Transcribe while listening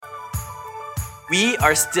We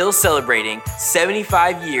are still celebrating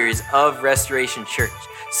 75 years of Restoration Church.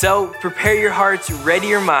 So prepare your hearts, ready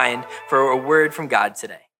your mind for a word from God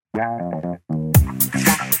today.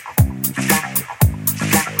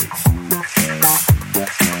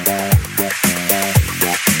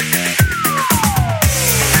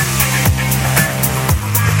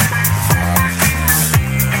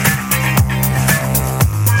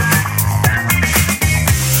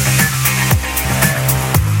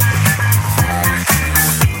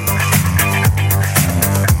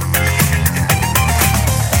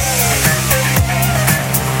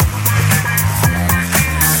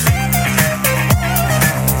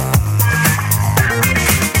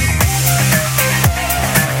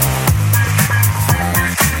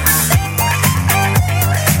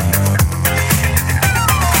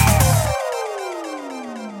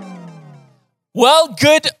 Well,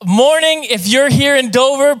 good morning. If you're here in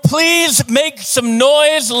Dover, please make some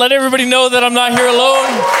noise. Let everybody know that I'm not here alone.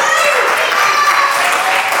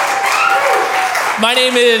 My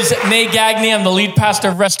name is Nate Gagney. I'm the lead pastor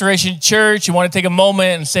of Restoration Church. You want to take a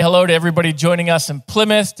moment and say hello to everybody joining us in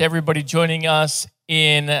Plymouth, to everybody joining us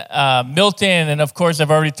in Milton, and of course, I've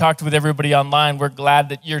already talked with everybody online. We're glad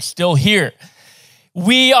that you're still here.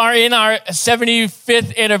 We are in our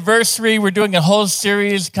 75th anniversary. We're doing a whole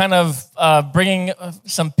series kind of bringing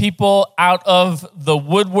some people out of the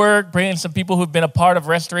woodwork, bringing some people who've been a part of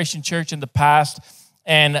Restoration Church in the past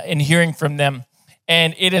and hearing from them.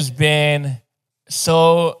 And it has been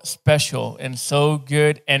so special and so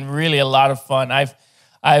good and really a lot of fun.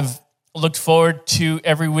 I've looked forward to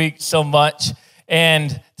every week so much,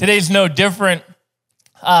 and today's no different.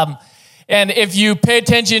 And if you pay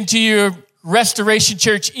attention to your Restoration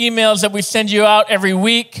Church emails that we send you out every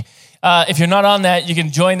week. If you're not on that, you can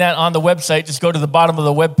join that on the website. Just go to the bottom of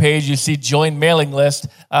the webpage. You see join mailing list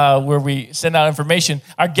where we send out information.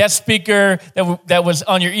 Our guest speaker that was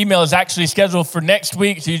on your email is actually scheduled for next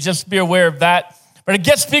week, so you just be aware of that. But a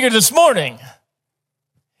guest speaker this morning,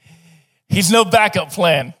 he's no backup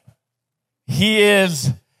plan. He is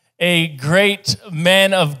a great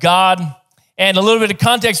man of God. And a little bit of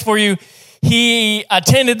context for you. He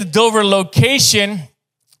attended the Dover location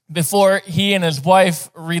before he and his wife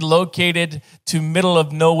relocated to middle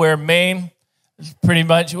of nowhere, Maine. It's pretty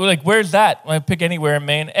much, we're like, where's that? Well, I pick anywhere in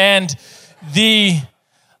Maine. And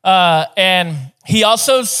and he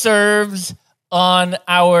also serves on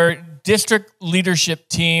our district leadership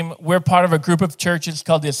team. We're part of a group of churches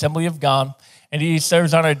called the Assembly of God, and he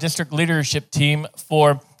serves on our district leadership team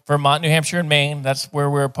for Vermont, New Hampshire, and Maine. That's where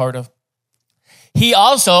we're a part of. He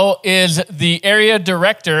also is the area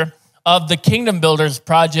director of the Kingdom Builders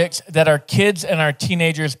projects that our kids and our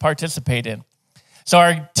teenagers participate in. So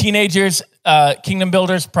our teenagers Kingdom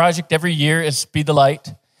Builders project every year is Speed the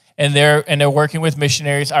Light, and they're working with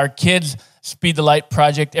missionaries. Our kids Speed the Light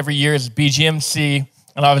project every year is BGMC,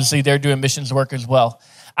 and obviously they're doing missions work as well.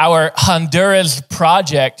 Our Honduras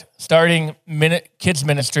project, starting kids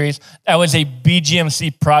ministries, that was a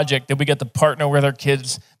BGMC project that we got to partner with our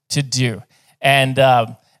kids to do. And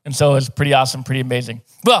so it's pretty awesome, pretty amazing.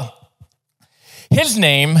 Well, his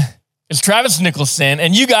name is Travis Nichelson,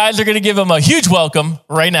 and you guys are going to give him a huge welcome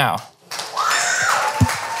right now.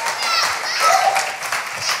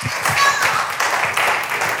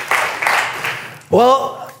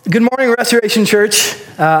 Well, good morning, Restoration Church.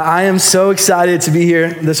 I am so excited to be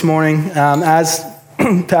here this morning. As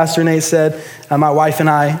Pastor Nate said, my wife and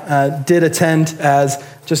I did attend as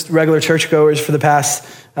just regular churchgoers for the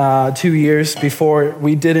past 2 years before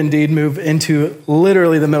we did indeed move into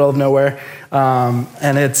literally the middle of nowhere.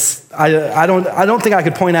 And it's, I don't think I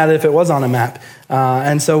could point at it if it was on a map.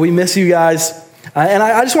 And so we miss you guys. And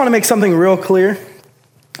I just want to make something real clear.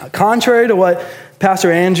 Contrary to what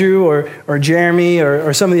Pastor Andrew or Jeremy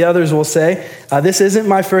or some of the others will say, this isn't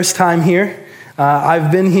my first time here. I've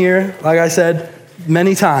been here, like I said,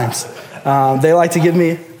 many times. They like to give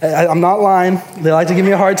me, I'm not lying, they like to give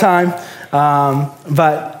me a hard time.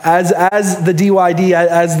 But as the DYD,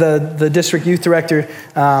 as the district youth director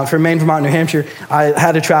for Maine, Vermont, New Hampshire, I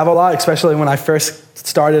had to travel a lot, especially when I first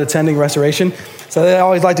started attending Restoration. So they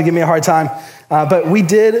always like to give me a hard time. But we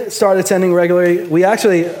did start attending regularly. We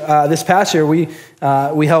actually, this past year, we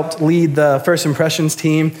helped lead the First Impressions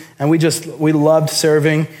team, and we loved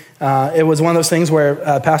serving. It was one of those things where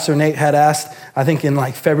Pastor Nate had asked, I think in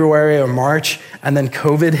like February or March, and then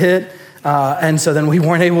COVID hit. And so then we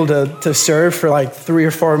weren't able to serve for like 3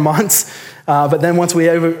 or 4 months. But then once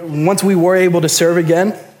we were able to serve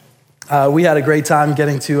again, We had a great time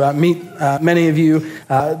getting to meet many of you.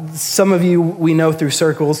 Some of you we know through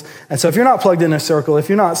circles. And so if you're not plugged in a circle, if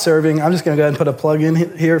you're not serving, I'm just going to go ahead and put a plug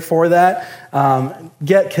in here for that.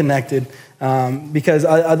 Get connected. Because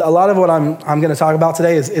a lot of what I'm going to talk about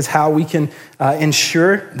today is how we can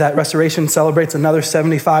ensure that Restoration celebrates another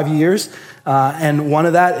 75 years. And one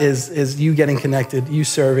of that is you getting connected, you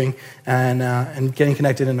serving, and getting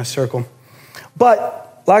connected in a circle. But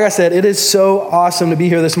like I said, it is so awesome to be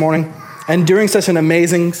here this morning and during such an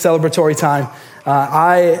amazing celebratory time.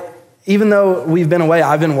 Even though we've been away,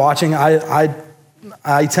 I've been watching.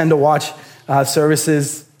 I tend to watch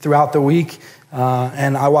services throughout the week,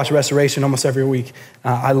 and I watch Restoration almost every week.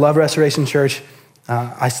 I love Restoration Church.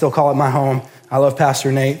 I still call it my home. I love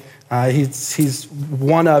Pastor Nate. He's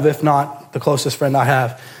one of, if not the closest friend I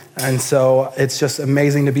have. And so it's just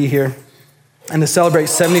amazing to be here and to celebrate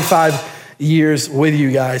 75 years with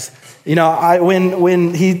you guys. You know,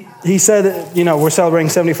 when he said, you know, we're celebrating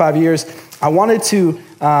 75 years, I wanted to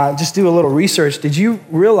just do a little research. Did you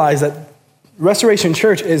realize that Restoration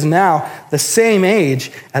Church is now the same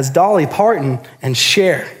age as Dolly Parton and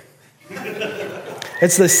Cher?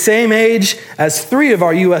 It's the same age as 3 of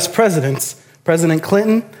our U.S. presidents, President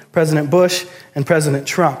Clinton, President Bush, and President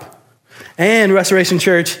Trump. And Restoration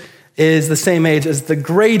Church is the same age as the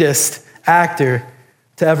greatest actor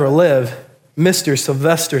to ever live, Mr.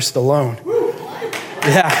 Sylvester Stallone.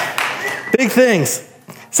 Yeah, big things.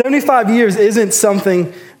 75 years isn't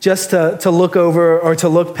something just to look over or to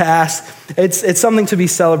look past. It's something to be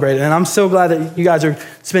celebrated. And I'm so glad that you guys are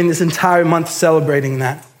spending this entire month celebrating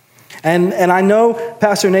that. And I know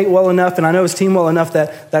Pastor Nate well enough, and I know his team well enough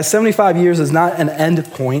that 75 years is not an end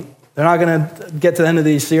point. They're not going to get to the end of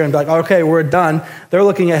this year and be like, okay, we're done. They're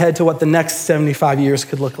looking ahead to what the next 75 years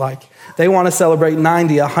could look like. They want to celebrate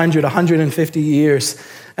 90, 100, 150 years.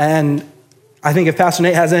 And I think if Pastor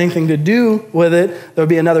Nate has anything to do with it, there'll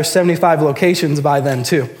be another 75 locations by then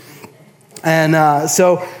too. And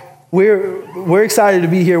so we're excited to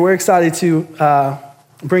be here. We're excited to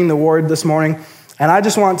bring the word this morning. And I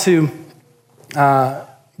just want to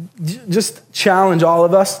just challenge all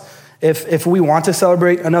of us. If we want to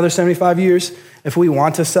celebrate another 75 years, if we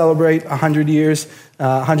want to celebrate 100 years,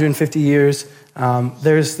 150 years,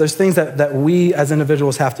 there's things that we as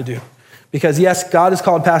individuals have to do. Because yes, God has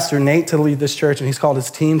called Pastor Nate to lead this church, and he's called his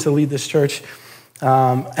team to lead this church.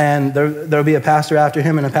 And there'll be a pastor after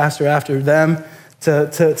him and a pastor after them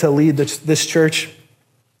to lead this church.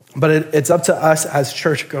 But it's up to us as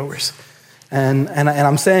churchgoers. And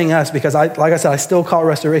I'm saying us because, like I said, I still call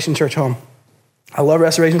Restoration Church home. I love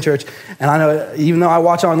Restoration Church, and I know even though I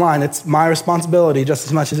watch online, it's my responsibility just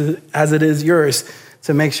as much as it is yours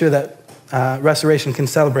to make sure that Restoration can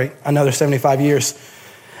celebrate another 75 years.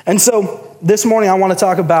 And so this morning I want to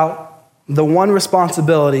talk about the one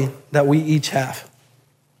responsibility that we each have.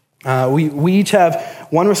 We each have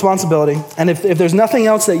one responsibility, and if there's nothing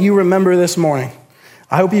else that you remember this morning,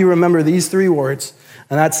 I hope you remember these 3 words,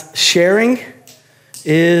 and that's sharing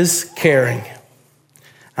is caring.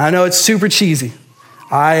 I know it's super cheesy.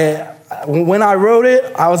 When I wrote it,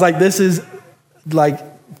 I was like, this is like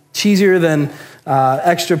cheesier than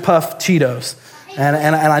extra puff Cheetos.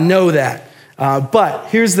 And I know that. But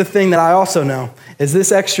here's the thing that I also know, is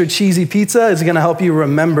this extra cheesy pizza is going to help you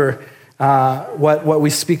remember what we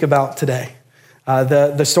speak about today.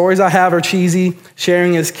 The stories I have are cheesy.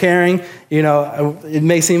 Sharing is caring. You know, it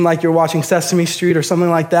may seem like you're watching Sesame Street or something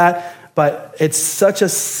like that, but it's such a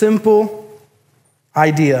simple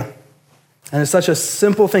idea. And it's such a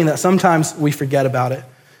simple thing that sometimes we forget about it.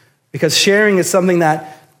 Because sharing is something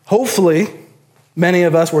that hopefully many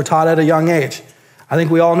of us were taught at a young age. I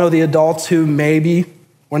think we all know the adults who maybe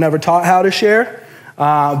were never taught how to share,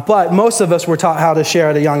 but most of us were taught how to share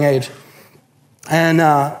at a young age. And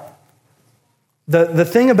the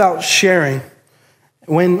thing about sharing,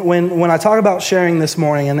 when I talk about sharing this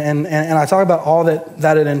morning and I talk about all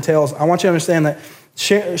that it entails, I want you to understand that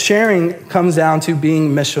sharing comes down to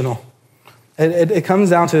being missional. It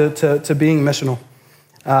comes down to being missional.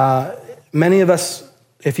 Many of us,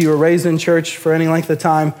 if you were raised in church for any length of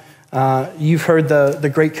time, you've heard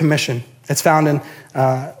the Great Commission. It's found in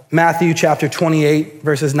Matthew chapter 28,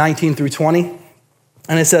 verses 19 through 20.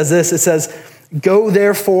 And it says this, it says, "Go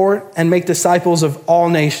therefore and make disciples of all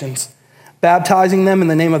nations, baptizing them in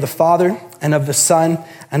the name of the Father and of the Son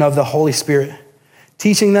and of the Holy Spirit,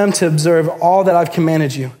 teaching them to observe all that I've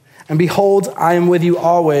commanded you. And behold, I am with you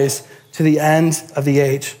always to the end of the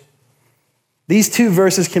age." These 2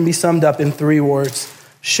 verses can be summed up in 3 words: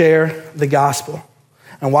 share the gospel.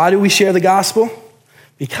 And why do we share the gospel?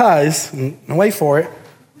 Because, and wait for it,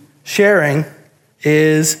 sharing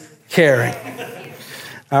is caring.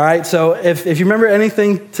 All right, so if you remember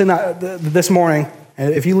anything tonight, this morning,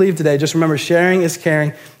 and if you leave today, just remember sharing is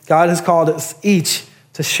caring. God has called us each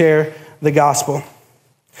to share the gospel.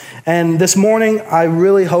 And this morning, I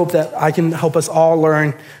really hope that I can help us all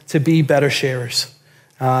learn to be better sharers.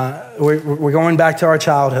 We're going back to our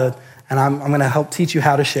childhood, and I'm going to help teach you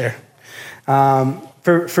how to share.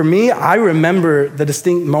 For me, I remember the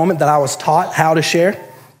distinct moment that I was taught how to share.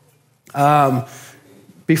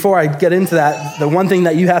 Before I get into that, the one thing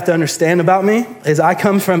that you have to understand about me is I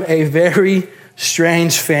come from a very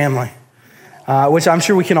strange family, which I'm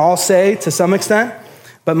sure we can all say to some extent.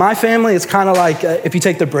 But my family is kind of like if you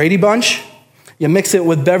take the Brady Bunch, you mix it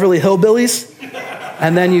with Beverly Hillbillies,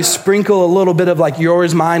 and then you sprinkle a little bit of like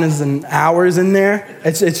yours, mine, and ours in there.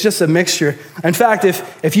 It's just a mixture. In fact,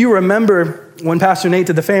 if you remember when Pastor Nate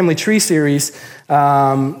did the Family Tree series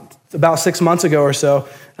about 6 months ago or so,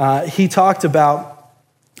 he talked about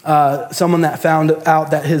someone that found out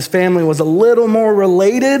that his family was a little more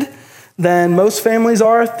related than most families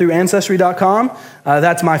are through Ancestry.com.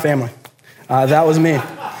 That's my family. That was me.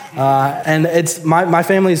 And it's my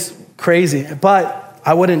family's crazy, but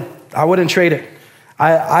I wouldn't trade it.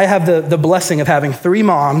 I have the blessing of having 3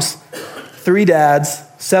 moms, 3 dads,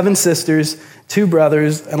 7 sisters, 2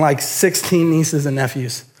 brothers, and like 16 nieces and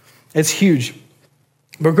nephews. It's huge.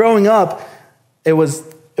 But growing up, it was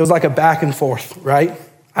like a back and forth, right?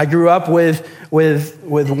 I grew up with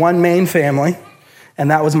one main family,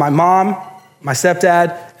 and that was my mom, my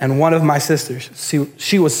stepdad, and one of my sisters.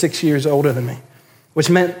 She was 6 years older than me, which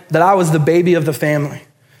meant that I was the baby of the family.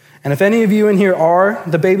 And if any of you in here are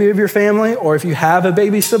the baby of your family, or if you have a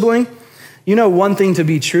baby sibling, you know one thing to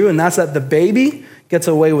be true, and that's that the baby gets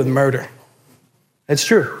away with murder. It's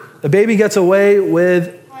true. The baby gets away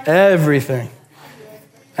with everything.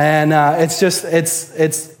 And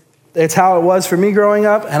it's how it was for me growing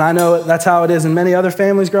up, and I know that's how it is in many other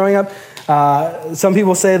families growing up. Some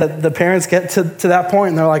people say that the parents get to that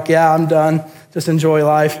point and they're like, yeah, I'm done, just enjoy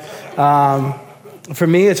life. For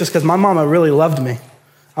me, it's just because my mama really loved me.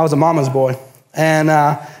 I was a mama's boy. And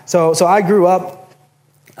so I grew up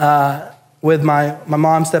with my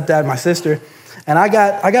mom, stepdad, my sister, and I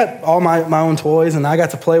got all my own toys, and I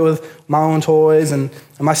got to play with my own toys, and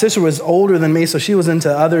my sister was older than me, so she was into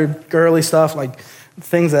other girly stuff, like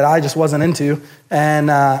things that I just wasn't into. And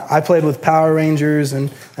I played with Power Rangers and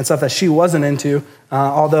stuff that she wasn't into,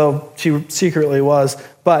 although she secretly was.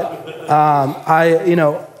 But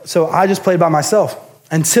so I just played by myself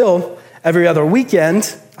until every other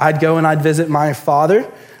weekend I'd go and I'd visit my father,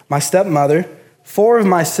 my stepmother, 4 of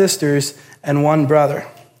my sisters, and 1 brother.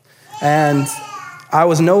 And I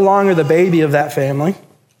was no longer the baby of that family.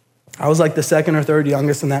 I was like the 2nd or 3rd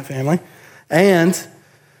youngest in that family. And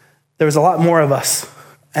there was a lot more of us.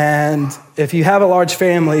 And if you have a large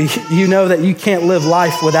family, you know that you can't live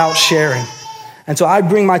life without sharing. And so I'd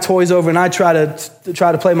bring my toys over and I'd try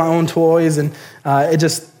to play my own toys, and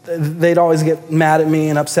they'd always get mad at me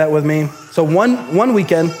and upset with me. So one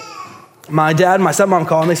weekend, my dad and my stepmom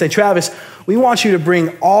call and they say, Travis, we want you to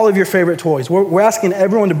bring all of your favorite toys. We're asking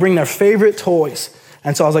everyone to bring their favorite toys.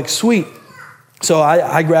 And so I was like, sweet. So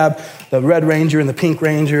I grabbed the Red Ranger and the Pink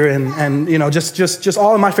Ranger and just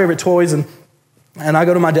all of my favorite toys, and I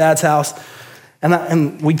go to my dad's house,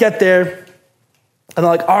 and we get there, and they're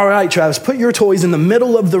like, all right, Travis, put your toys in the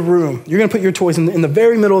middle of the room. You're going to put your toys in the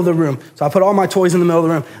very middle of the room. So I put all my toys in the middle of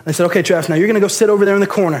the room. And they said, okay, Travis, now you're going to go sit over there in the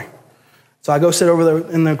corner. So I go sit over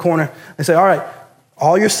there in the corner. They say, all right,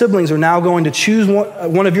 all your siblings are now going to choose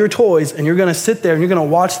one of your toys, and you're going to sit there and you're going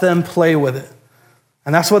to watch them play with it.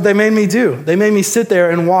 And that's what they made me do. They made me sit there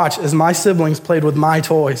and watch as my siblings played with my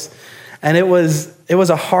toys. And it was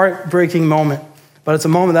a heartbreaking moment, but it's a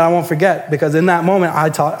moment that I won't forget, because in that moment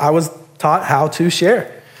I was taught how to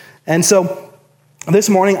share. And so this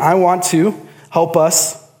morning I want to help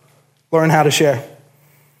us learn how to share.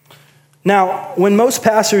 Now, when most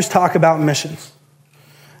pastors talk about missions,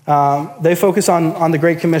 they focus on the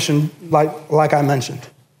Great Commission, like I mentioned.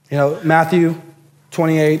 Matthew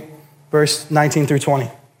 28, verse 19 through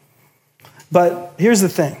 20. But here's the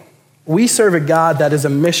thing. We serve a God that is a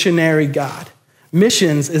missionary God.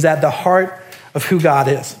 Missions is at the heart of who God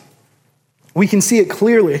is. We can see it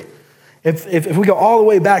clearly. If we go all the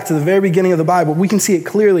way back to the very beginning of the Bible, we can see it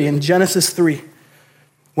clearly in Genesis 3,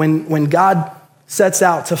 when God sets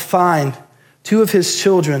out to find 2 of his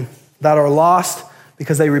children that are lost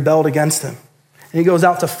because they rebelled against him. And he goes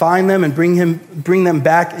out to find them and bring them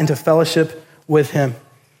back into fellowship with him.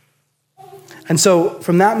 And so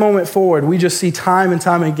from that moment forward, we just see time and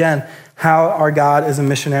time again how our God is a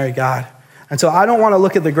missionary God. And so I don't want to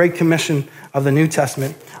look at the Great Commission of the New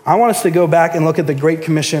Testament. I want us to go back and look at the Great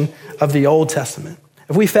Commission of the Old Testament.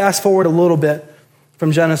 If we fast forward a little bit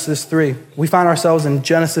from Genesis 3, we find ourselves in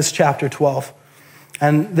Genesis chapter 12.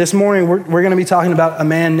 And this morning, we're going to be talking about a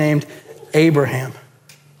man named Abraham.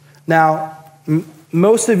 Now,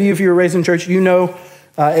 most of you, if you were raised in church, you know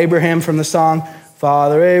Abraham from the song,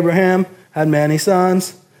 Father Abraham had many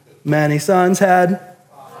sons had.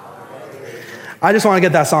 I just want to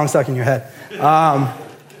get that song stuck in your head.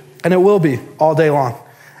 And it will be all day long.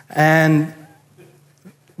 And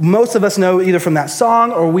most of us know either from that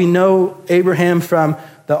song or we know Abraham from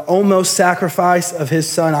the almost sacrifice of his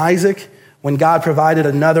son Isaac when God provided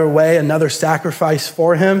another way, another sacrifice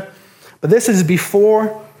for him. But this is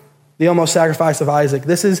before the almost sacrifice of Isaac.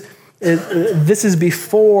 This is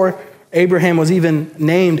before Abraham was even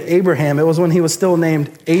named Abraham. It was when he was still named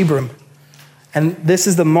Abram. And this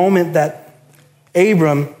is the moment that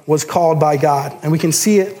Abram was called by God. And we can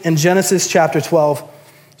see it in Genesis chapter 12.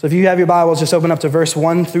 So if you have your Bibles, just open up to verse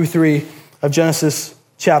 1 through 3 of Genesis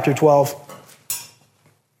chapter 12.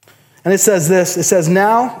 And it says this, it says,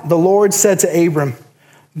 "Now the Lord said to Abram,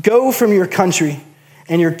 go from your country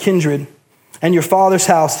and your kindred and your father's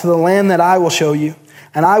house to the land that I will show you,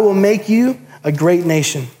 and I will make you a great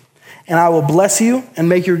nation, and I will bless you and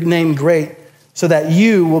make your name great, so that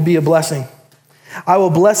you will be a blessing. I will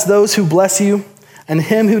bless those who bless you, and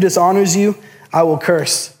him who dishonors you I will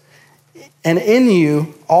curse. And in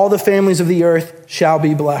you all the families of the earth shall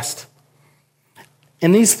be blessed."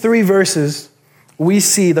 In these 3 verses, we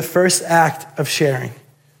see the first act of sharing.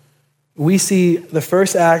 We see the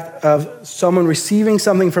first act of someone receiving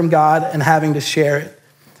something from God and having to share it.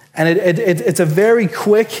 And it's a very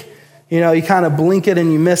quick, you kind of blink it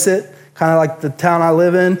and you miss it, kind of like the town I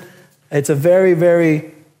live in. It's a very,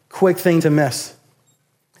 very quick thing to miss.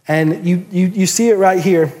 And you see it right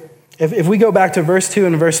here. If we go back to verse 2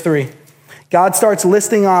 and verse 3, God starts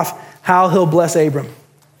listing off how he'll bless Abram.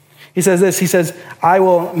 He says this, he says, "I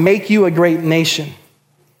will make you a great nation.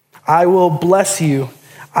 I will bless you.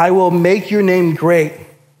 I will make your name great."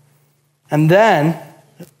 And then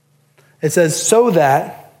it says, "so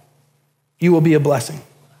that you will be a blessing."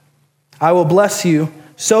 I will bless you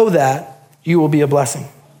so that you will be a blessing.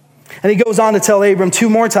 And he goes on to tell Abram 2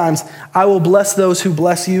 more times, "I will bless those who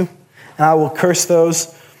bless you, and I will curse those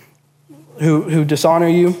who dishonor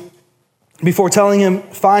you," before telling him,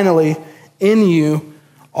 finally, "In you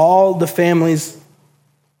all the families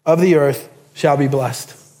of the earth shall be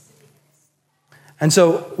blessed." And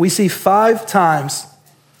so we see 5 times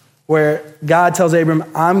where God tells Abram,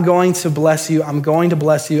 "I'm going to bless you, I'm going to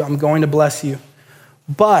bless you, I'm going to bless you."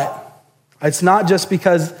 But it's not just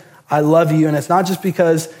because I love you, and it's not just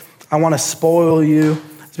because I want to spoil you.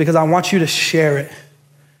 It's because I want you to share it.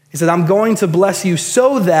 He says, "I'm going to bless you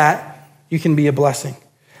so that you can be a blessing.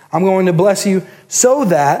 I'm going to bless you so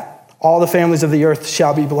that all the families of the earth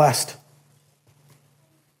shall be blessed."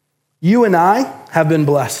 You and I have been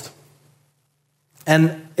blessed.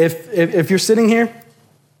 And if you're sitting here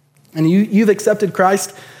and you've accepted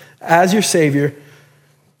Christ as your Savior,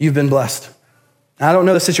 you've been blessed. I don't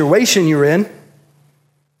know the situation you're in,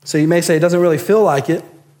 so you may say it doesn't really feel like it,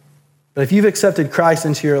 but if you've accepted Christ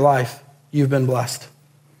into your life, you've been blessed.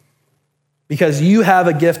 Because you have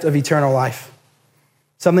a gift of eternal life,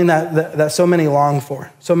 something that so many long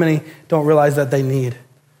for, so many don't realize that they need.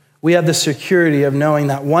 We have the security of knowing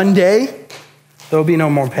that one day there will be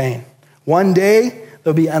no more pain. One day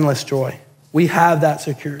there'll be endless joy. We have that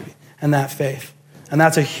security and that faith, and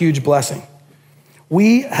that's a huge blessing.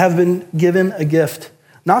 We have been given a gift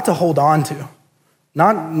not to hold on to,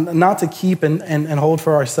 not to keep and hold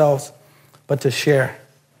for ourselves, but to share,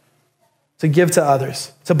 to give to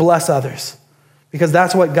others, to bless others, because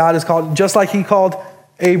that's what God has called, just like he called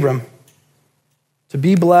Abram to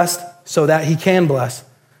be blessed so that he can bless.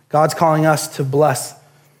 God's calling us to bless,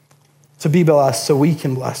 to be blessed so we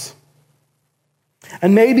can bless.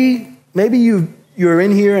 And maybe you're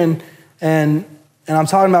in here and I'm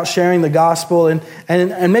talking about sharing the gospel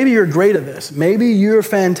and maybe you're great at this. Maybe you're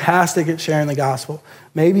fantastic at sharing the gospel.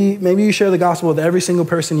 Maybe you share the gospel with every single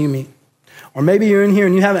person you meet. Or maybe you're in here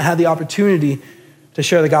and you haven't had the opportunity to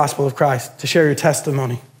share the gospel of Christ, to share your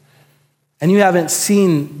testimony. And you haven't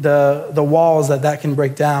seen the walls that can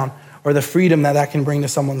break down, or the freedom that can bring to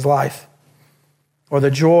someone's life, or the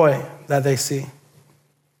joy that they see.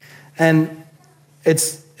 And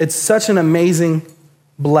it's such an amazing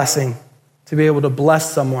blessing to be able to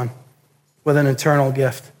bless someone with an eternal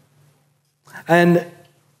gift. And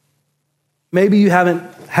maybe you haven't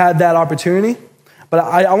had that opportunity, but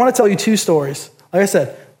I want to tell you 2 stories. Like I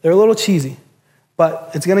said, they're a little cheesy,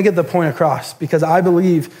 but it's going to get the point across, because I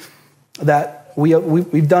believe that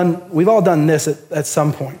we've all done this at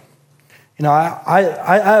some point. You know,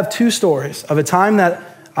 I have two stories of a time that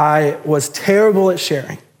I was terrible at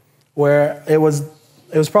sharing, where it was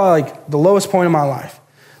probably like the lowest point of my life,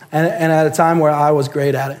 and at a time where I was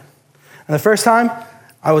great at it. And the first time,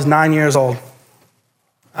 I was 9 years old.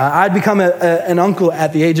 I'd become an uncle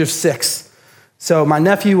at the age of 6. So my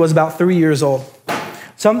nephew was about 3 years old.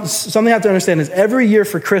 Something you have to understand is every year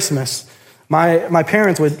for Christmas, my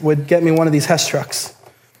parents would get me one of these Hess trucks.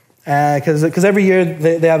 Because every year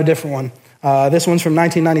they have a different one. This one's from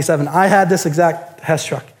 1997. I had this exact Hess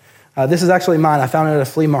truck. This is actually mine. I found it at a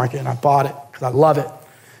flea market, and I bought it because I love it.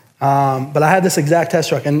 But I had this exact Hess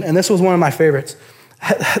truck, and this was one of my favorites.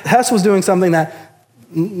 Hess was doing something that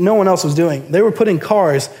no one else was doing. They were putting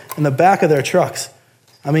cars in the back of their trucks.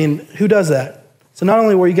 I mean, who does that? So not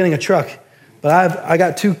only were you getting a truck, but I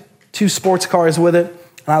got two sports cars with it,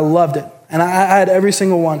 and I loved it. And I had every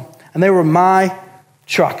single one, and they were my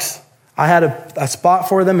trucks. I had a spot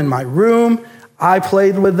for them in my room. I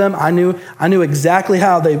played with them. I knew exactly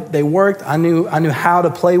how they worked. I knew how to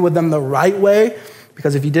play with them the right way,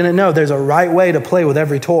 because if you didn't know, there's a right way to play with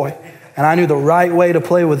every toy. And I knew the right way to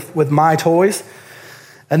play with my toys.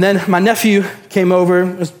 And then my nephew came over.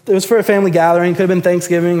 It was for a family gathering. It could have been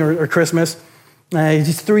Thanksgiving or Christmas.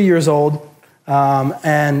 He's 3 years old,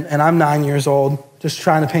 and I'm 9 years old, just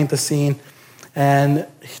trying to paint the scene. And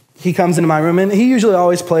he comes into my room, and he usually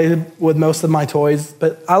always played with most of my toys,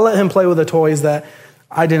 but I let him play with the toys that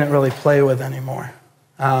I didn't really play with anymore,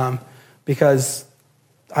 because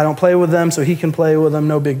I don't play with them, so he can play with them,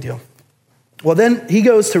 no big deal. Well, then he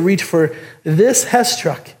goes to reach for this Hess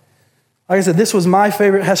truck. Like I said, this was my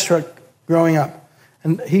favorite Hess truck growing up.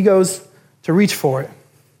 And he goes to reach for it.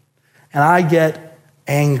 And I get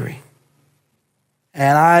angry.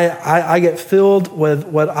 And I get filled with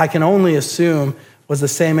what I can only assume was the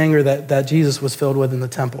same anger that Jesus was filled with in the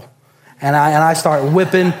temple. And I start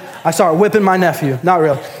whipping my nephew. Not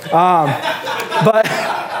really. But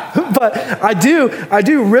I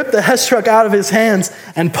do rip the Hess truck out of his hands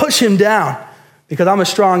and push him down, because I'm a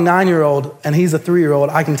strong 9-year-old and he's a 3-year-old.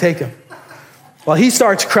 I can take him. Well, he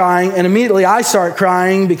starts crying, and immediately I start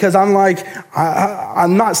crying, because I'm like,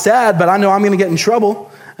 I'm not sad, but I know I'm going to get in trouble.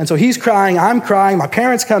 And so he's crying, I'm crying, my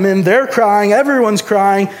parents come in, they're crying, everyone's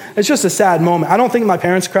crying. It's just a sad moment. I don't think my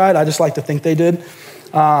parents cried. I just like to think they did.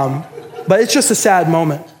 But it's just a sad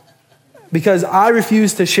moment, because I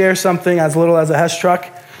refused to share something as little as a Hess truck.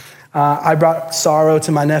 I brought sorrow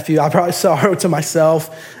to my nephew. I brought sorrow to myself.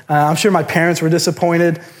 I'm sure my parents were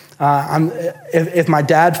disappointed. If my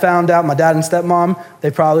dad found out, my dad and stepmom, they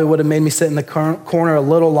probably would have made me sit in the corner a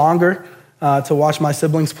little longer to watch my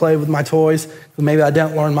siblings play with my toys. Maybe I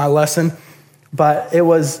didn't learn my lesson, but it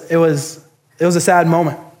was a sad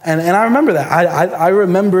moment, and I remember that. I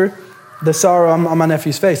remember the sorrow on my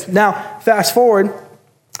nephew's face. Now, fast forward,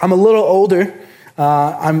 I'm a little older.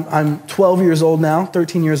 I'm 12 years old now,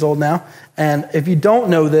 13 years old now, and if you don't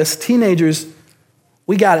know this, teenagers,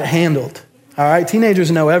 we got it handled. All right,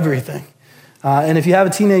 teenagers know everything. And if you have a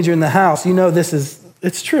teenager in the house, you know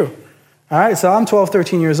it's true. All right, so I'm 12,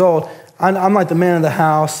 13 years old. I'm like the man of the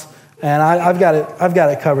house, and I've got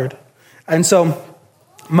it covered. And so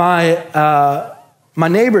my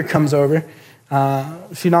neighbor comes over.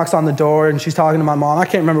 She knocks on the door, and she's talking to my mom. I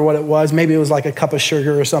can't remember what it was. Maybe it was like a cup of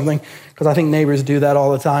sugar or something, because I think neighbors do that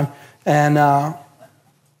all the time. And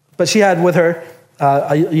but she had with her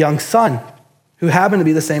a young son who happened to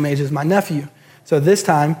be the same age as my nephew. So this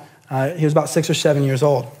time, he was about 6 or 7 years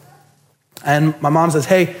old. And my mom says,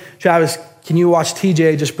 "Hey, Travis, can you watch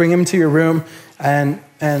TJ? Just bring him to your room and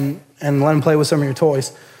let him play with some of your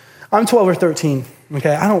toys." I'm 12 or 13,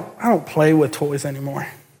 okay? I don't play with toys anymore.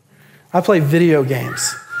 I play video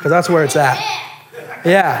games, because that's where it's at.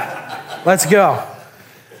 Yeah, let's go.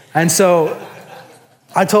 And so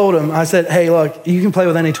I told him, I said, "Hey, look, you can play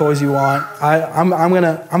with any toys you want. I'm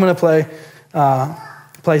gonna play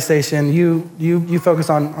PlayStation. You focus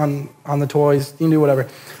on the toys. You can do whatever."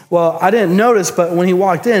 Well, I didn't notice, but when he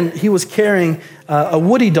walked in, he was carrying a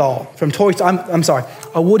Woody doll from Toy Story. I'm sorry,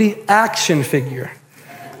 a Woody action figure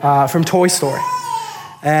from Toy Story.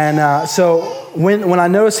 And so when I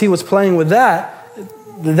noticed he was playing with that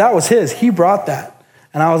was his. He brought that.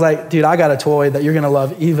 And I was like, "Dude, I got a toy that you're going to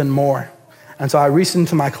love even more." And so I reached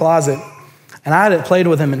into my closet, and I hadn't played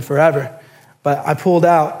with him in forever, but I pulled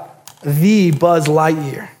out the Buzz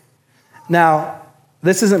Lightyear. Now,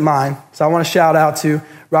 this isn't mine, so I want to shout out to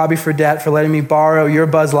Robbie Fredette for letting me borrow your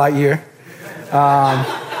Buzz Lightyear.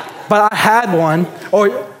 But I had one, or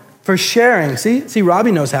for sharing. See,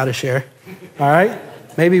 Robbie knows how to share, all right?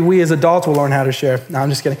 Maybe we as adults will learn how to share. No, I'm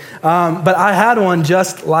just kidding. But I had one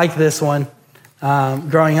just like this one,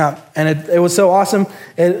 growing up. And it was so awesome.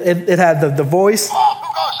 It had the voice.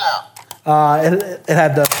 It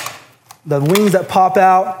had the wings that pop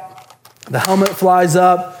out. The helmet flies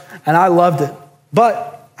up. And I loved it.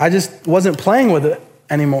 But I just wasn't playing with it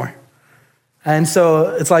anymore. And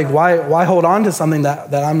so it's like, why hold on to something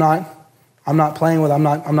that I'm not playing with, I'm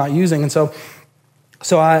not using. And so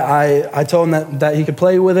I told him that he could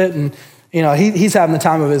play with it, and he's having the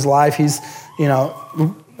time of his life. He's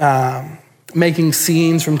making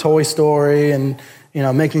scenes from Toy Story and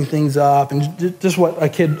making things up and just what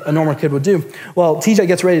a normal kid would do. Well, TJ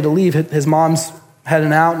gets ready to leave. His mom's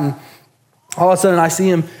heading out, and all of a sudden I see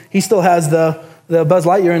him. He still has the Buzz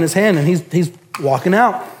Lightyear in his hand, and he's walking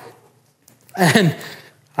out. And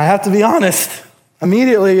I have to be honest,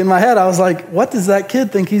 immediately in my head, I was like, what does that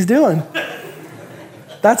kid think he's doing?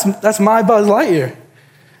 That's my Buzz Lightyear.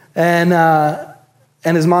 And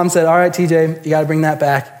his mom said, all right, TJ, you got to bring that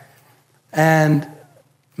back. And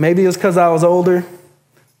maybe it was because I was older,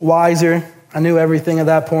 wiser. I knew everything at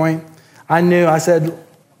that point. I said,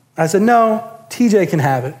 no, TJ can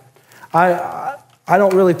have it. I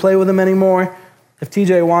don't really play with him anymore. If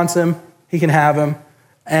TJ wants him, he can have him.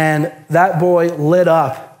 And that boy lit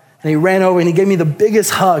up, and he ran over and he gave me the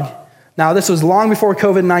biggest hug. Now, this was long before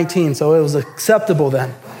COVID-19, so it was acceptable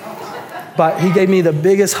then. But he gave me the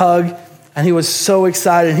biggest hug, and he was so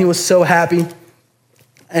excited, and he was so happy.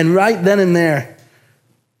 And right then and there,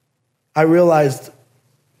 I realized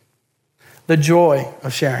the joy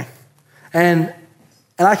of sharing. And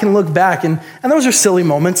I can look back, and those are silly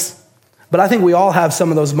moments, but I think we all have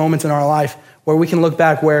some of those moments in our life where we can look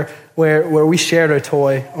back where we shared a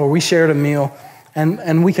toy or we shared a meal,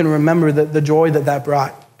 and we can remember the joy that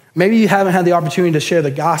brought. Maybe you haven't had the opportunity to share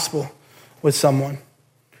the gospel with someone,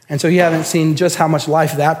 and so you haven't seen just how much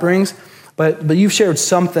life that brings, but you've shared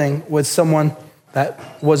something with someone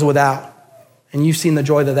that was without, and you've seen the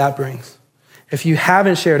joy that brings. If you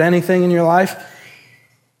haven't shared anything in your life,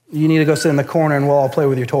 you need to go sit in the corner and we'll all play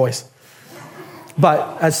with your toys.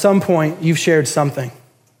 But at some point, you've shared something,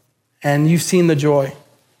 and you've seen the joy.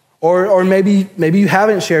 Or maybe you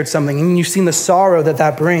haven't shared something, and you've seen the sorrow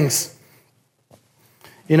that brings.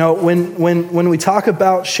 When we talk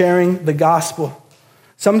about sharing the gospel,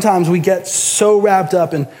 sometimes we get so wrapped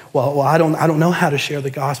up in, well, I don't know how to share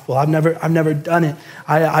the gospel. I've never done it.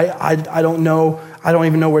 I don't know. I don't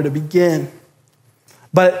even know where to begin.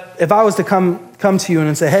 But if I was to come to you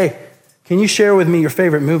and say, hey, can you share with me your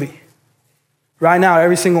favorite movie? Right now,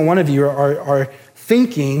 every single one of you are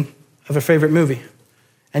thinking of a favorite movie.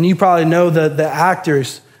 And you probably know the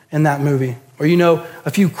actors in that movie, or you know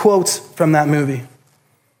a few quotes from that movie.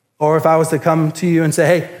 Or if I was to come to you and say,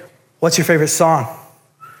 hey, what's your favorite song?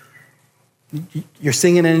 You're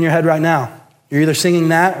singing it in your head right now. You're either singing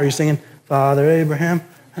that or you're singing Father Abraham,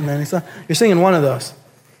 and then his son. You're singing one of those.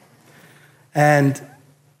 And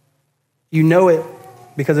you know it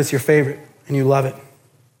because it's your favorite and you love it.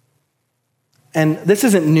 And this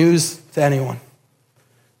isn't news to anyone,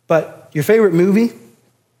 but your favorite movie,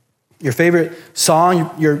 your favorite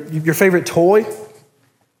song, your favorite toy,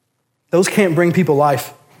 those can't bring people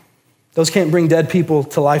life. Those can't bring dead people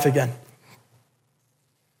to life again.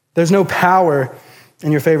 There's no power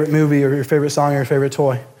in your favorite movie or your favorite song or your favorite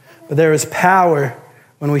toy, but there is power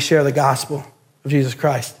when we share the gospel of Jesus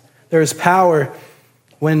Christ. There is power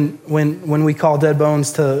when we call dead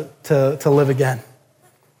bones to live again.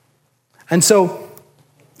 And so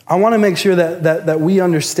I want to make sure that we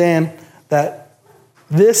understand that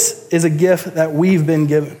this is a gift that we've been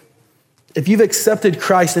given. If you've accepted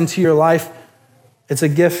Christ into your life, it's a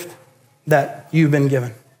gift that you've been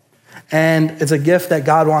given. And it's a gift that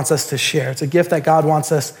God wants us to share. It's a gift that God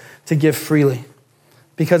wants us to give freely.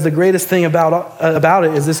 Because the greatest thing about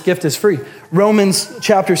it is this gift is free. Romans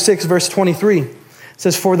chapter 6, verse 23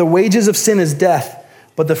 says, for the wages of sin is death,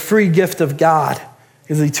 but the free gift of God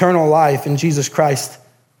is eternal life in Jesus Christ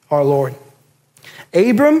our Lord.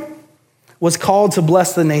 Abram was called to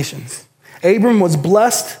bless the nations. Abram was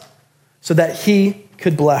blessed so that he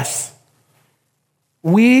could bless.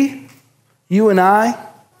 You and I,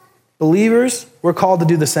 believers, we're called to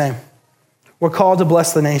do the same. We're called to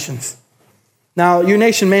bless the nations. Now, your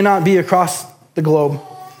nation may not be across the globe.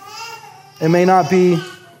 It may not be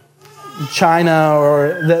China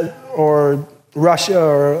or Russia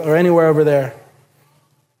or anywhere over there.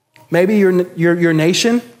 Maybe your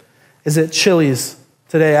nation is at Chili's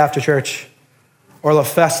today after church, or La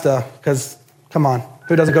Festa, because, come on,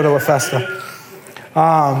 who doesn't go to La Festa?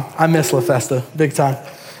 I miss La Festa, big time.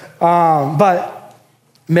 But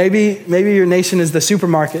maybe your nation is the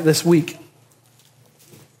supermarket this week,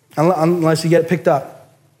 unless you get it picked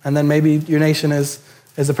up. And then maybe your nation is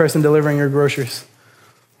is the person delivering your groceries.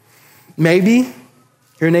 Maybe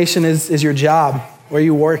your nation is your job, where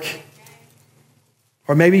you work.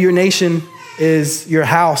 Or maybe your nation is your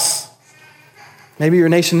house. Maybe your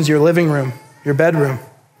nation is your living room, your bedroom.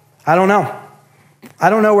 I don't know.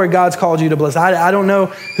 I don't know where God's called you to bless. I don't know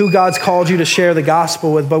who God's called you to share the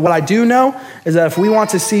gospel with. But what I do know is that if we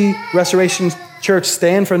want to see Restoration Church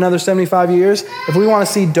stand for another 75 years, if we want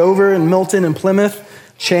to see Dover and Milton and Plymouth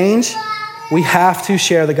change, we have to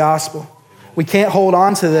share the gospel. We can't hold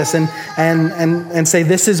on to this and say,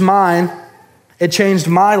 this is mine. It changed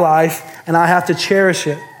my life, and I have to cherish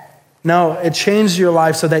it. No, it changed your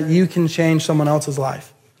life so that you can change someone else's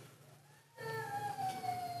life.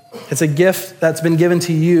 It's a gift that's been given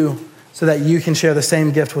to you so that you can share the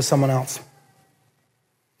same gift with someone else.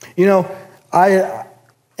 You know,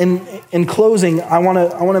 in closing, I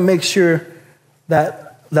want to make sure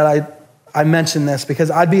that I mention this, because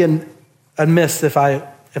I'd be amiss if I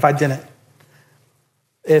didn't.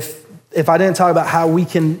 If I didn't talk about how we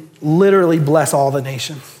can literally bless all the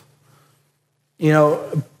nations. You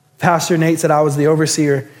know, Pastor Nate said I was the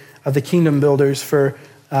overseer of the Kingdom Builders for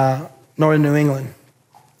Northern New England.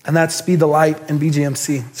 And that's Speed the Light and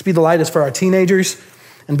BGMC. Speed the Light is for our teenagers,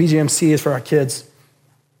 and BGMC is for our kids.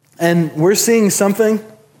 And we're seeing something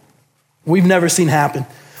we've never seen happen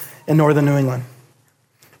in Northern New England,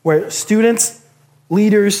 where students,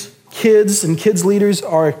 leaders, kids, and kids' leaders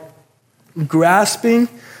are grasping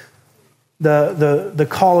the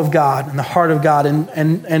call of God and the heart of God,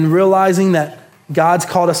 and realizing that God's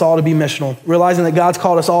called us all to be missional, realizing that God's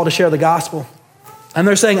called us all to share the gospel. And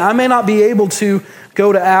they're saying, I may not be able to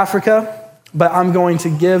go to Africa, but I'm going to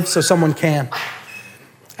give so someone can.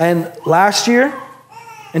 And last year,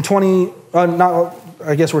 in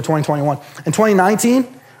 2021, in 2019,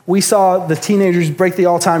 we saw the teenagers break the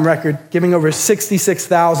all-time record, giving over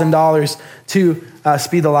 $66,000 to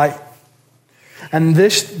Speed the Light. And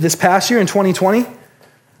this past year in 2020,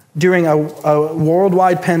 during a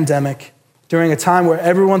worldwide pandemic, during a time where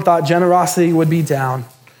everyone thought generosity would be down,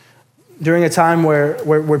 during a time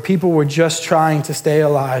where people were just trying to stay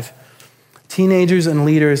alive, teenagers and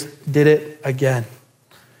leaders did it again.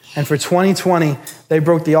 And for 2020, they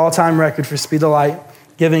broke the all-time record for Speed the Light,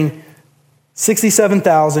 giving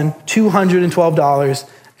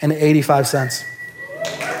 $67,212.85.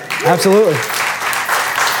 Absolutely.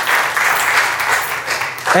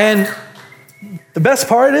 And the best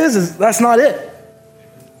part is that's not it.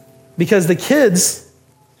 Because the kids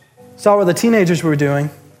saw what the teenagers were doing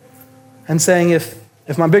and saying, if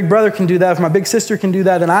my big brother can do that, if my big sister can do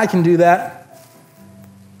that, then I can do that.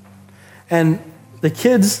 And the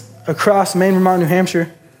kids across Maine, Vermont, New Hampshire,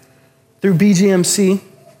 through BGMC,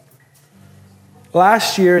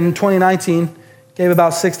 last year in 2019, gave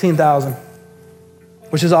about $16,000,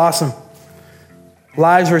 which is awesome.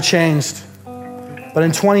 Lives were changed. But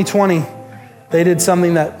in 2020, they did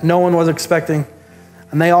something that no one was expecting.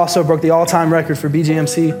 And they also broke the all-time record for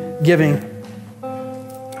BGMC giving.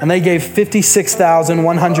 And they gave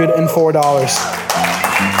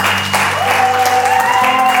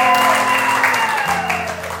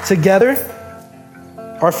 $56,104. Together,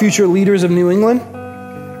 our future leaders of New England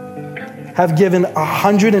have given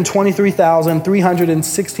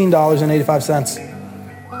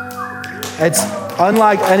 $123,316.85. It's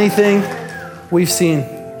unlike anything we've seen,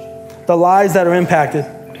 the lives that are impacted.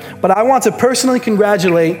 But I want to personally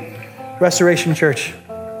congratulate Restoration Church.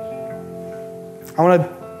 I want to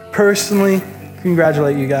personally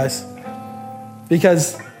congratulate you guys,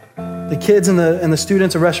 because the kids and the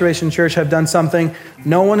students of Restoration Church have done something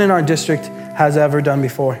no one in our district has ever done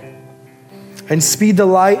before. And Speed the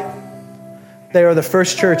Light, they are the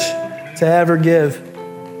first church to ever give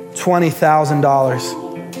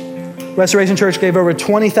 $20,000. Restoration Church gave over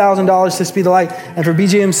 $20,000 to Speed the Light. And for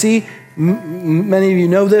BGMC, many of you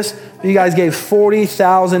know this, you guys gave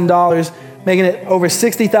 $40,000, making it over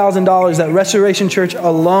 $60,000 that Restoration Church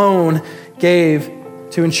alone gave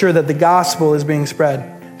to ensure that the gospel is being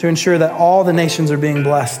spread, to ensure that all the nations are being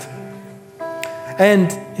blessed.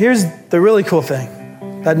 And here's the really cool thing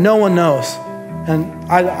that no one knows. And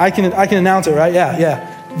I can announce it, right?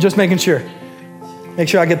 Yeah. Just making sure. Make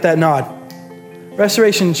sure I get that nod.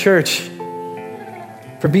 Restoration Church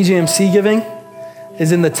for BGMC giving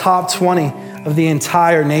is in the top 20 of the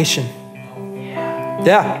entire nation.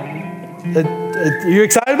 Yeah. You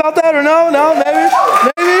excited about that or no? No, maybe.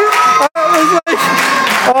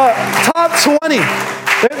 Top 20.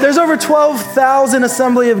 There's over 12,000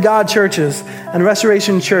 Assembly of God churches, and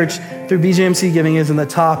Restoration Church through BGMC giving is in the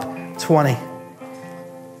top 20.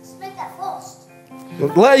 Let's make that first.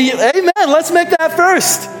 Amen. Let's make that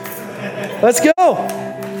first. Let's go.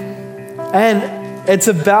 And it's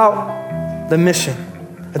about the mission.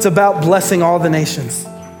 It's about blessing all the nations.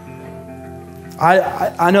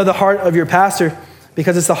 I know the heart of your pastor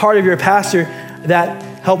because it's the heart of your pastor that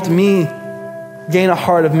helped me gain a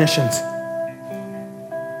heart of missions.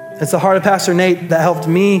 It's the heart of Pastor Nate that helped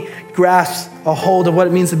me grasp a hold of what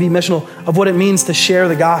it means to be missional, of what it means to share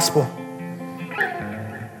the gospel.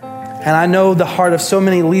 And I know the heart of so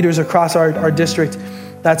many leaders across our district,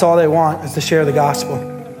 that's all they want is to share the gospel.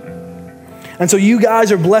 And so you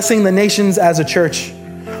guys are blessing the nations as a church.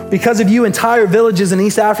 Because of you, entire villages in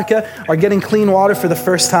East Africa are getting clean water for the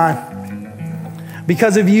first time.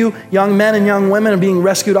 Because of you, young men and young women are being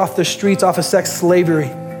rescued off the streets, off of sex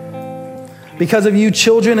slavery. Because of you,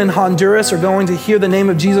 children in Honduras are going to hear the name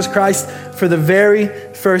of Jesus Christ for the very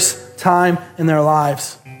first time in their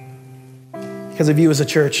lives. Because of you as a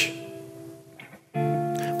church.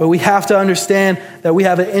 But we have to understand that we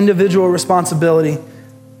have an individual responsibility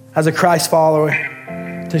as a Christ follower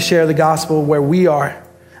to share the gospel where we are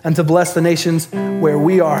and to bless the nations where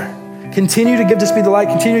we are. Continue to give to Speed the Light,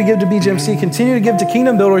 continue to give to BGMC, continue to give to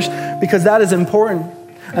Kingdom Builders because that is important.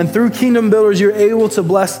 And through Kingdom Builders, you're able to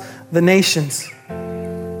bless the nations.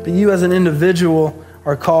 But you as an individual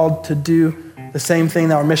are called to do the same thing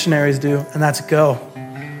that our missionaries do, and that's go.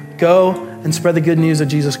 Go and spread the good news of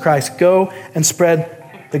Jesus Christ. Go and spread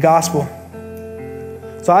the gospel.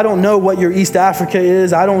 So I don't know what your East Africa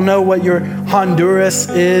is. I don't know what your Honduras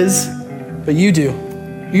is, but you do.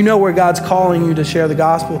 You know where God's calling you to share the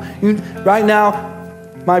gospel. Right now,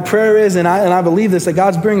 my prayer is, and I believe this, that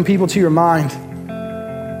God's bringing people to your mind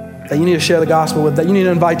that you need to share the gospel with, that you need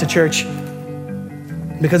to invite to church,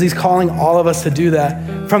 because he's calling all of us to do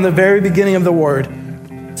that from the very beginning of the word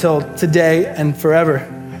till today and forever.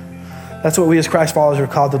 That's what we as Christ followers are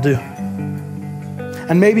called to do.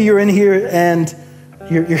 And maybe you're in here and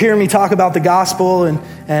you're hearing me talk about the gospel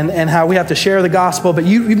and how we have to share the gospel, but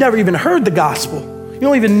you've never even heard the gospel. You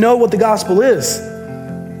don't even know what the gospel is.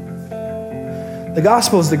 The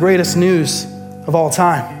gospel is the greatest news of all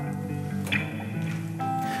time.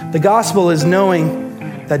 The gospel is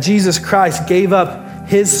knowing that Jesus Christ gave up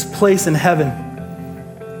his place in heaven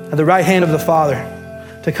at the right hand of the Father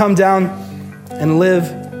to come down and live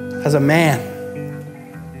as a man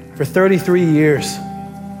for 33 years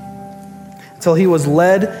until he was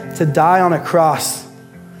led to die on a cross,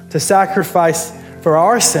 to sacrifice for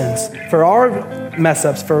our sins, for our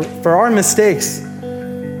mess-ups, for our mistakes.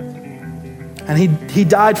 And he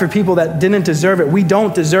died for people that didn't deserve it. We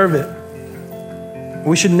don't deserve it.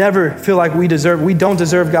 We should never feel like we don't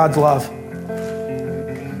deserve God's love.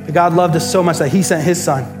 But God loved us so much that he sent his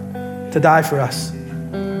son to die for us.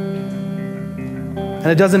 And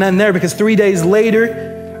it doesn't end there, because 3 days later,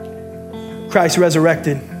 Christ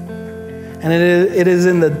resurrected. And it is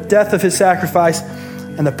in the death of his sacrifice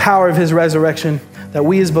and the power of his resurrection that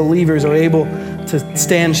we as believers are able to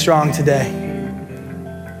stand strong today.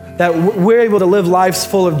 That we're able to live lives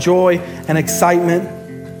full of joy and excitement.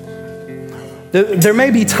 There may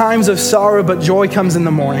be times of sorrow, but joy comes in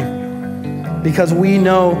the morning because we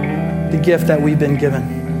know the gift that we've been given.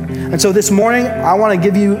 And so this morning, I want to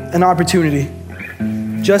give you an opportunity.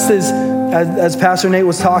 Just as Pastor Nate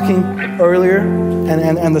was talking earlier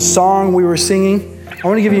and the song we were singing, I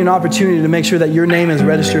want to give you an opportunity to make sure that your name is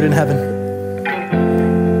registered in heaven.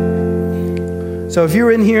 So if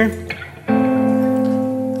you're in here,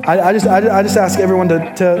 I just ask everyone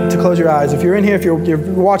to close your eyes. If you're in here, if you're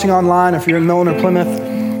watching online, if you're in Millen or Plymouth,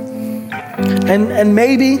 and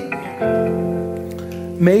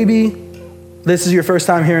maybe this is your first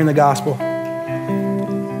time hearing the gospel,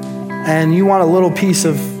 and you want a little piece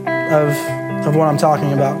of what I'm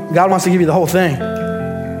talking about. God wants to give you the whole thing,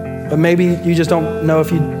 but maybe you just don't know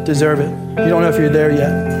if you deserve it. You don't know if you're there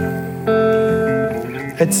yet.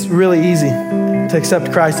 It's really easy to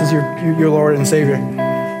accept Christ as your Lord and Savior.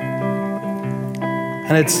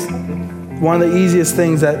 And it's one of the easiest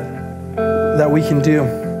things that we can do.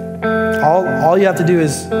 All you have to do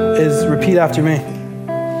is repeat after me.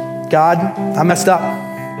 God, I messed up.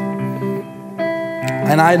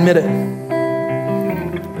 And I admit it.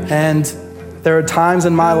 And there are times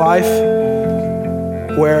in my life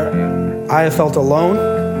where I have felt alone,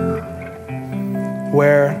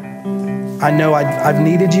 where I know I've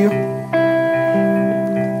needed you,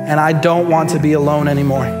 and I don't want to be alone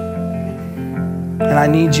anymore. And I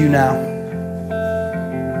need you now.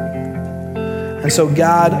 And so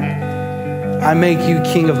God, I make you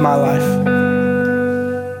king of my life.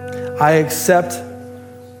 I accept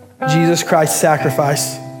Jesus Christ's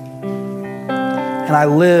sacrifice, and I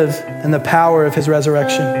live in the power of his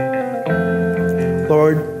resurrection.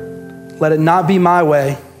 Lord, let it not be my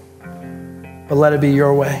way, but let it be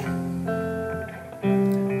your way.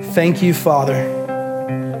 Thank you, Father,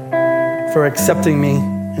 for accepting me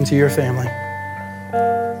into your family.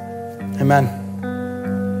 Amen.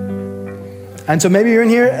 And so maybe you're in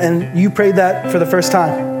here and you prayed that for the first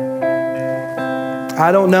time.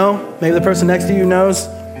 I don't know. Maybe the person next to you knows.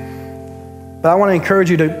 But I want to encourage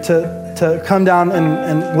you to come down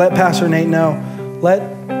and let Pastor Nate know.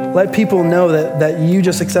 Let people know that you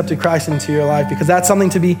just accepted Christ into your life, because that's something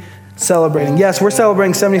to be celebrating. Yes, we're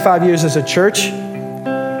celebrating 75 years as a church,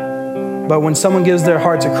 but when someone gives their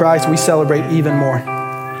heart to Christ, we celebrate even more.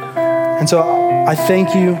 And so I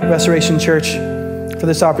thank you, Restoration Church, for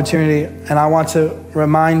this opportunity, and I want to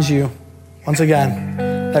remind you once again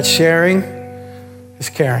that sharing is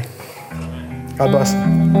caring. God bless.